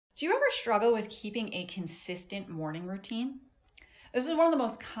Do you ever struggle with keeping a consistent morning routine? This is one of the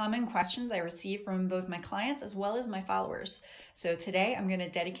most common questions I receive from both my clients as well as my followers. So today I'm going to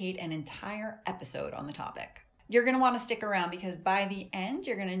dedicate an entire episode on the topic. You're going to want to stick around because by the end,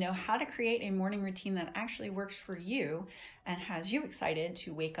 you're going to know how to create a morning routine that actually works for you and has you excited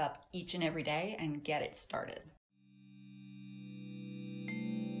to wake up each and every day and get it started.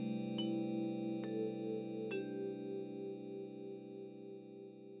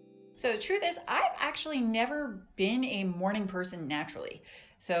 So the truth is, I've actually never been a morning person naturally.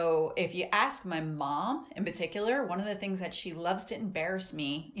 So if you ask my mom in particular, one of the things that she loves to embarrass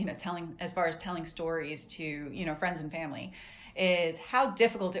me, telling stories to, friends and family, is how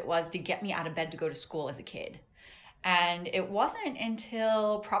difficult it was to get me out of bed to go to school as a kid. And it wasn't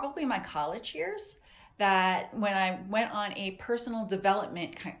until probably my college years that when I went on a personal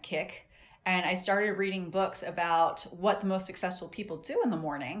development kick, and I started reading books about what the most successful people do in the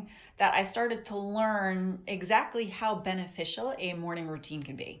morning, that I started to learn exactly how beneficial a morning routine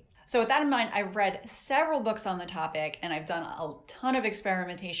can be. So with that in mind, I've read several books on the topic, and I've done a ton of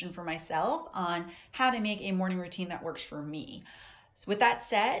experimentation for myself on how to make a morning routine that works for me. So with that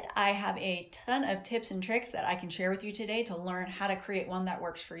said, I have a ton of tips and tricks that I can share with you today to learn how to create one that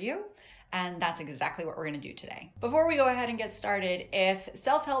works for you. And that's exactly what we're going to do today. Before we go ahead and get started, if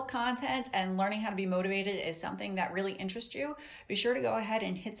self-help content and learning how to be motivated is something that really interests you, be sure to go ahead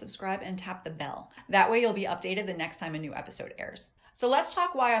and hit subscribe and tap the bell. That way you'll be updated the next time a new episode airs. So let's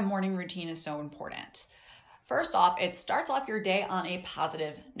talk why a morning routine is so important. First off, it starts off your day on a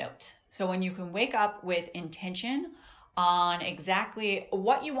positive note. So when you can wake up with intention on exactly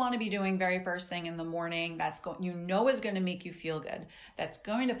what you want to be doing very first thing in the morning, is going to make you feel good, that's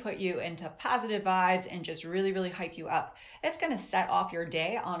going to put you into positive vibes and just really, really hype you up. It's going to set off your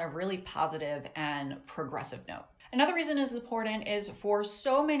day on a really positive and progressive note. Another reason it's important is for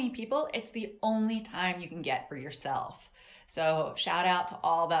so many people, it's the only time you can get for yourself. So shout out to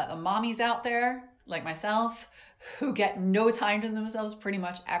all the mommies out there like myself who get no time to themselves pretty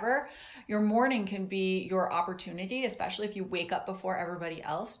much ever. Your morning can be your opportunity, especially if you wake up before everybody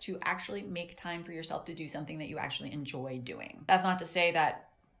else, to actually make time for yourself to do something that you actually enjoy doing. That's not to say that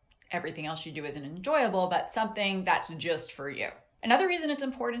everything else you do isn't enjoyable, but something that's just for you. Another reason it's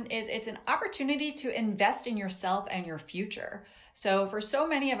important is it's an opportunity to invest in yourself and your future. So for so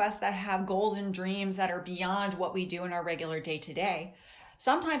many of us that have goals and dreams that are beyond what we do in our regular day-to-day,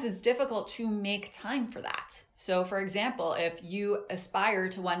 sometimes it's difficult to make time for that. So for example, if you aspire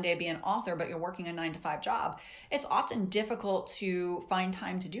to one day be an author, but you're working a 9-to-5 job, it's often difficult to find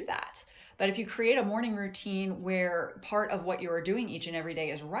time to do that. But if you create a morning routine where part of what you are doing each and every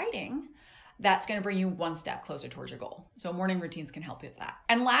day is writing, that's going to bring you one step closer towards your goal. So morning routines can help you with that.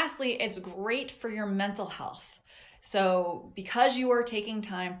 And lastly, it's great for your mental health. So because you are taking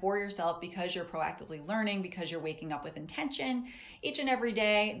time for yourself, because you're proactively learning, because you're waking up with intention each and every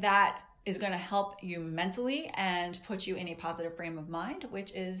day, that is going to help you mentally and put you in a positive frame of mind,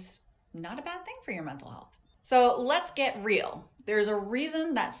 which is not a bad thing for your mental health. So let's get real. There's a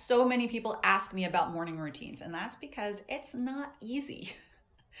reason that so many people ask me about morning routines, and that's because it's not easy.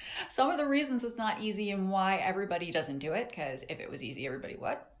 Some of the reasons it's not easy and why everybody doesn't do it, because if it was easy, everybody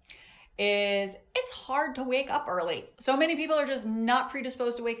would, is it's hard to wake up early. So many people are just not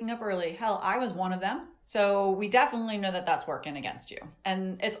predisposed to waking up early. Hell, I was one of them. So we definitely know that that's working against you.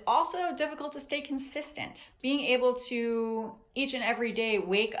 And it's also difficult to stay consistent. Being able to each and every day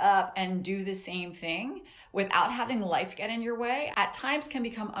wake up and do the same thing without having life get in your way at times can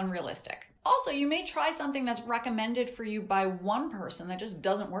become unrealistic. Also, you may try something that's recommended for you by one person that just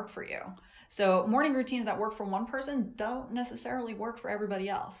doesn't work for you. So morning routines that work for one person don't necessarily work for everybody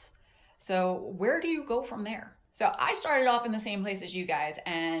else. So where do you go from there? So I started off in the same place as you guys,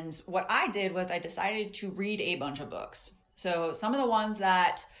 and what I did was I decided to read a bunch of books. So some of the ones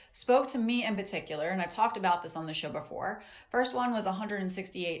that spoke to me in particular, and I've talked about this on the show before. First one was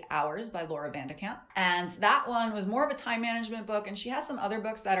 168 Hours by Laura Vanderkam. And that one was more of a time management book. And she has some other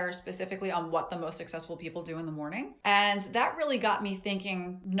books that are specifically on what the most successful people do in the morning. And that really got me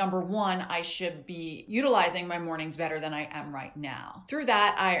thinking, number one, I should be utilizing my mornings better than I am right now. Through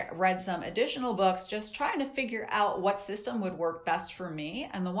that, I read some additional books, just trying to figure out what system would work best for me.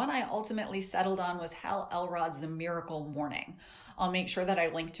 And the one I ultimately settled on was Hal Elrod's The Miracle Morning. I'll make sure that I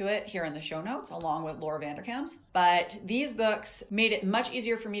link to it here in the show notes along with Laura Vanderkam's. But these books made it much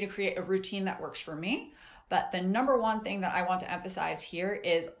easier for me to create a routine that works for me. But the number one thing that I want to emphasize here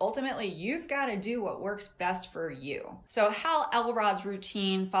is ultimately you've got to do what works best for you. So Hal Elrod's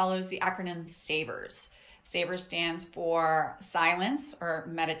routine follows the acronym SAVERS. SAVERS stands for silence or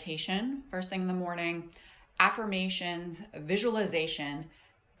meditation, first thing in the morning, affirmations, visualization,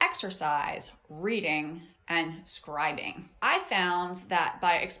 exercise, reading, and scribing. I found that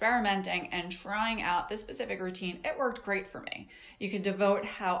by experimenting and trying out this specific routine, it worked great for me. You can devote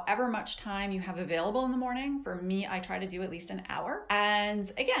however much time you have available in the morning. For me, I try to do at least an hour. And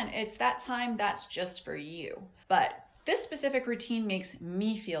again, it's that time that's just for you. But this specific routine makes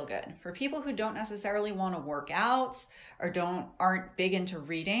me feel good. For people who don't necessarily want to work out or aren't big into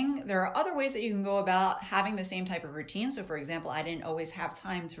reading, there are other ways that you can go about having the same type of routine. So for example, I didn't always have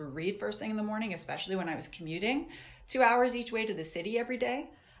time to read first thing in the morning, especially when I was commuting 2 hours each way to the city every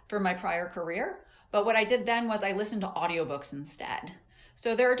day for my prior career. But what I did then was I listened to audiobooks instead.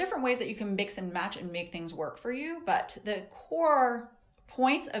 So there are different ways that you can mix and match and make things work for you, but the core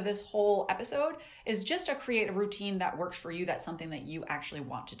point of this whole episode is just to create a routine that works for you. That's something that you actually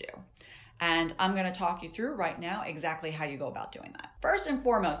want to do. And I'm going to talk you through right now exactly how you go about doing that. First and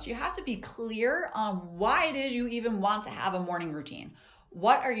foremost, you have to be clear on why it is you even want to have a morning routine.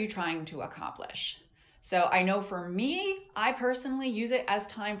 What are you trying to accomplish? So I know for me, I personally use it as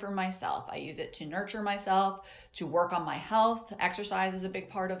time for myself. I use it to nurture myself, to work on my health. Exercise is a big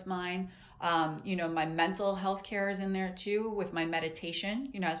part of mine. My mental health care is in there too with my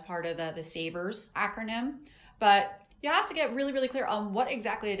meditation, as part of the SAVERS acronym. But you have to get really, really clear on what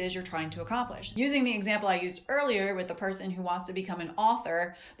exactly it is you're trying to accomplish. Using the example I used earlier with the person who wants to become an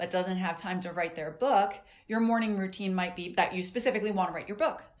author but doesn't have time to write their book, your morning routine might be that you specifically want to write your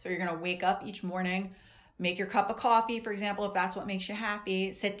book. So you're going to wake up each morning, make your cup of coffee, for example, if that's what makes you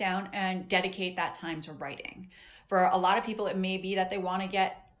happy, sit down and dedicate that time to writing. For a lot of people, it may be that they want to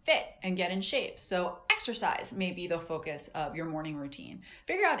get fit and get in shape. So exercise may be the focus of your morning routine.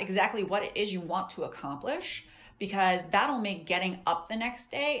 Figure out exactly what it is you want to accomplish, because that'll make getting up the next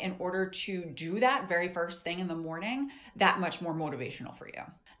day in order to do that very first thing in the morning that much more motivational for you.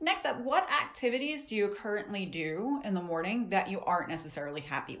 Next up, what activities do you currently do in the morning that you aren't necessarily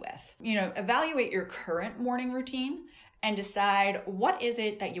happy with? Evaluate your current morning routine and decide what is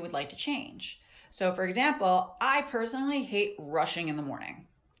it that you would like to change. So for example, I personally hate rushing in the morning.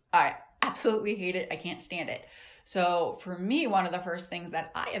 I absolutely hate it. I can't stand it. So for me, one of the first things that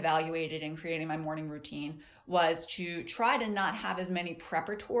I evaluated in creating my morning routine was to try to not have as many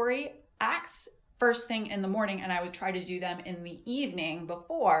preparatory acts first thing in the morning, and I would try to do them in the evening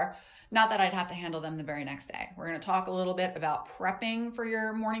before, not that I'd have to handle them the very next day. We're going to talk a little bit about prepping for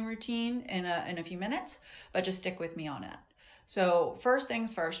your morning routine in a few minutes, but just stick with me on it. So first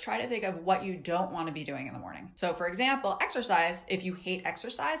things first, try to think of what you don't want to be doing in the morning. So for example, exercise, if you hate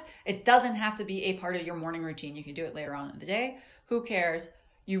exercise, it doesn't have to be a part of your morning routine. You can do it later on in the day. Who cares?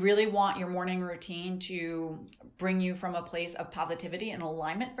 You really want your morning routine to bring you from a place of positivity and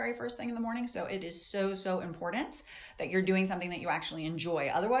alignment very first thing in the morning. So it is so, so important that you're doing something that you actually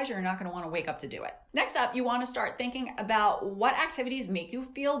enjoy. Otherwise, you're not going to want to wake up to do it. Next up, you want to start thinking about what activities make you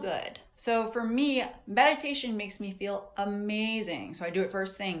feel good. So for me, meditation makes me feel amazing. So I do it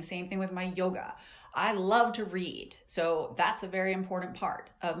first thing. Same thing with my yoga. I love to read, so that's a very important part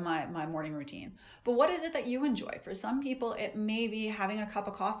of my morning routine. But what is it that you enjoy? For some people, it may be having a cup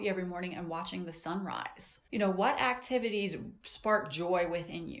of coffee every morning and watching the sunrise. What activities spark joy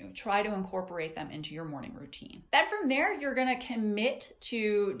within you? Try to incorporate them into your morning routine. Then from there, you're going to commit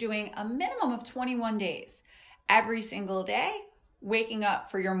to doing a minimum of 21 days every single day, waking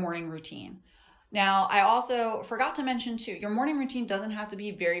up for your morning routine. Now, I also forgot to mention too, your morning routine doesn't have to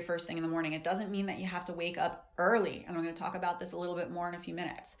be very first thing in the morning. It doesn't mean that you have to wake up early. And I'm going to talk about this a little bit more in a few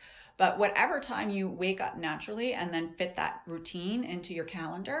minutes. But whatever time you wake up naturally and then fit that routine into your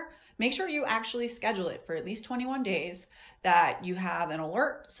calendar, make sure you actually schedule it for at least 21 days, that you have an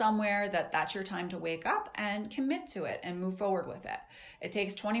alert somewhere that that's your time to wake up, and commit to it and move forward with it. It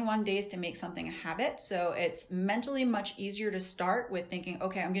takes 21 days to make something a habit. So it's mentally much easier to start with thinking,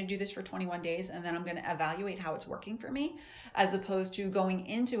 okay, I'm going to do this for 21 days and then I'm going to evaluate how it's working for me, as opposed to going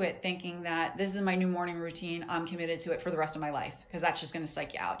into it thinking that this is my new morning routine. I'm committed to it for the rest of my life, because that's just going to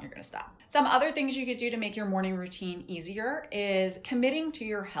psych you out and you're going to stop. Some other things you could do to make your morning routine easier is committing to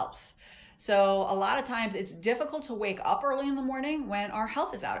your health. So a lot of times it's difficult to wake up early in the morning when our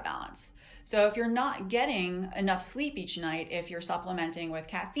health is out of balance. So if you're not getting enough sleep each night, if you're supplementing with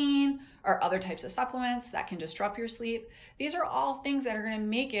caffeine or other types of supplements that can disrupt your sleep, these are all things that are going to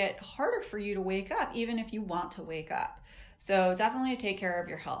make it harder for you to wake up, even if you want to wake up. So definitely take care of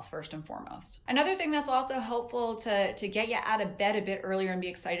your health first and foremost. Another thing that's also helpful to get you out of bed a bit earlier and be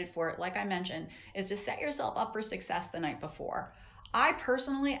excited for it, like I mentioned, is to set yourself up for success the night before. I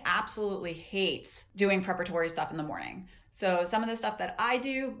personally absolutely hate doing preparatory stuff in the morning. So some of the stuff that I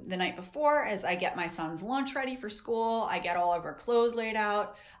do the night before is I get my son's lunch ready for school. I get all of our clothes laid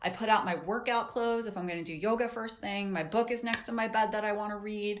out. I put out my workout clothes if I'm going to do yoga first thing. My book is next to my bed that I want to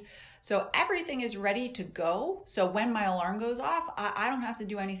read. So everything is ready to go. So when my alarm goes off, I don't have to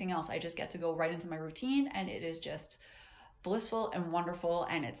do anything else. I just get to go right into my routine, and it is just blissful and wonderful,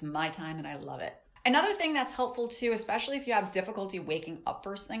 and it's my time and I love it. Another thing that's helpful too, especially if you have difficulty waking up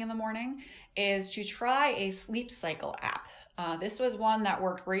first thing in the morning, is to try a sleep cycle app. This was one that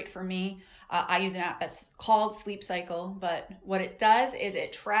worked great for me. I use an app that's called Sleep Cycle, but what it does is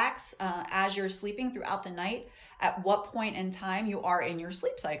it tracks as you're sleeping throughout the night at what point in time you are in your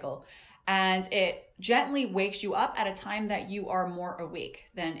sleep cycle. And it gently wakes you up at a time that you are more awake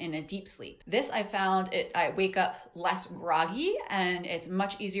than in a deep sleep. This I found I wake up less groggy, and it's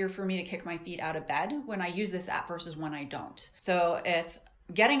much easier for me to kick my feet out of bed when I use this app versus when I don't. So if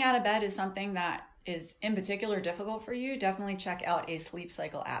getting out of bed is something that is in particular difficult for you, definitely check out a sleep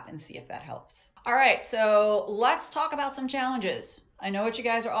cycle app and see if that helps. All right, so let's talk about some challenges. I know what you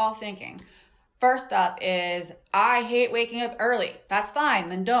guys are all thinking. First up is, I hate waking up early. That's fine,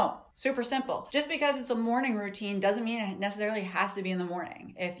 then don't. Super simple. Just because it's a morning routine doesn't mean it necessarily has to be in the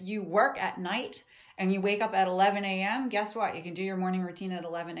morning. If you work at night and you wake up at 11 a.m., guess what? You can do your morning routine at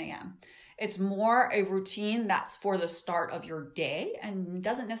 11 a.m. It's more a routine that's for the start of your day and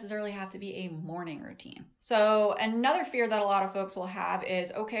doesn't necessarily have to be a morning routine. So another fear that a lot of folks will have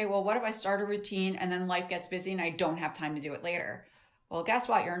is, okay, well, what if I start a routine and then life gets busy and I don't have time to do it later? Well, guess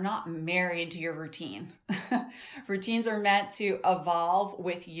what? You're not married to your routine. Routines are meant to evolve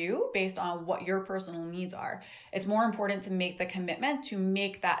with you based on what your personal needs are. It's more important to make the commitment to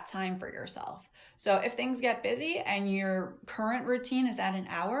make that time for yourself. So if things get busy and your current routine is at an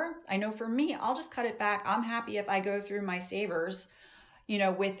hour, I know for me, I'll just cut it back. I'm happy if I go through my savers,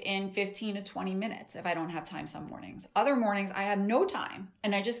 within 15 to 20 minutes if I don't have time some mornings. Other mornings I have no time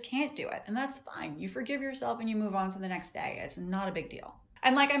and I just can't do it. And that's fine. You forgive yourself and you move on to the next day. It's not a big deal.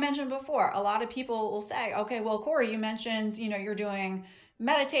 And like I mentioned before, a lot of people will say, okay, well, Corey, you mentioned, you're doing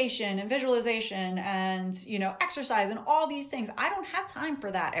meditation and visualization and, exercise and all these things. I don't have time for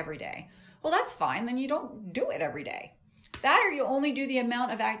that every day. Well, that's fine. Then you don't do it every day. That, or you only do the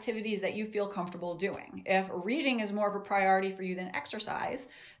amount of activities that you feel comfortable doing. If reading is more of a priority for you than exercise,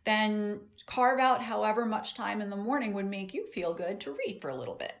 then carve out however much time in the morning would make you feel good to read for a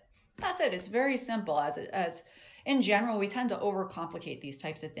little bit. That's it. It's very simple. As in general, we tend to overcomplicate these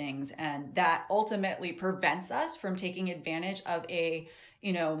types of things, and that ultimately prevents us from taking advantage of a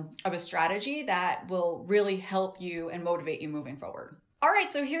strategy that will really help you and motivate you moving forward. All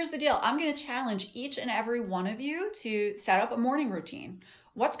right, so here's the deal. I'm going to challenge each and every one of you to set up a morning routine.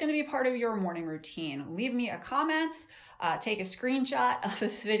 What's going to be part of your morning routine? Leave me a comment, take a screenshot of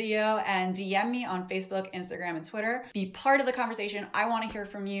this video, and DM me on Facebook, Instagram, and Twitter. Be part of the conversation. I want to hear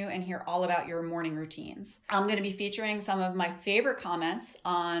from you and hear all about your morning routines. I'm going to be featuring some of my favorite comments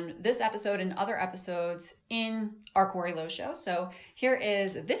on this episode and other episodes in our Corey Lowe Show. So here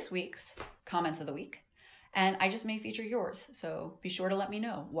is this week's Comments of the Week. And I just may feature yours. So be sure to let me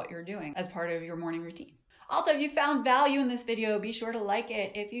know what you're doing as part of your morning routine. Also, if you found value in this video, be sure to like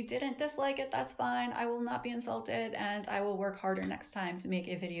it. If you didn't dislike it, that's fine. I will not be insulted, and I will work harder next time to make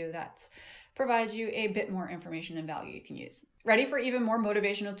a video that provides you a bit more information and value you can use. Ready for even more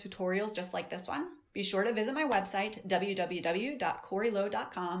motivational tutorials just like this one? Be sure to visit my website,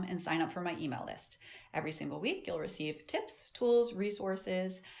 www.coreylowe.com, and sign up for my email list. Every single week, you'll receive tips, tools,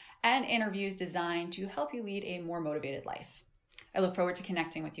 resources, and interviews designed to help you lead a more motivated life. I look forward to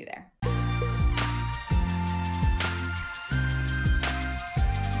connecting with you there.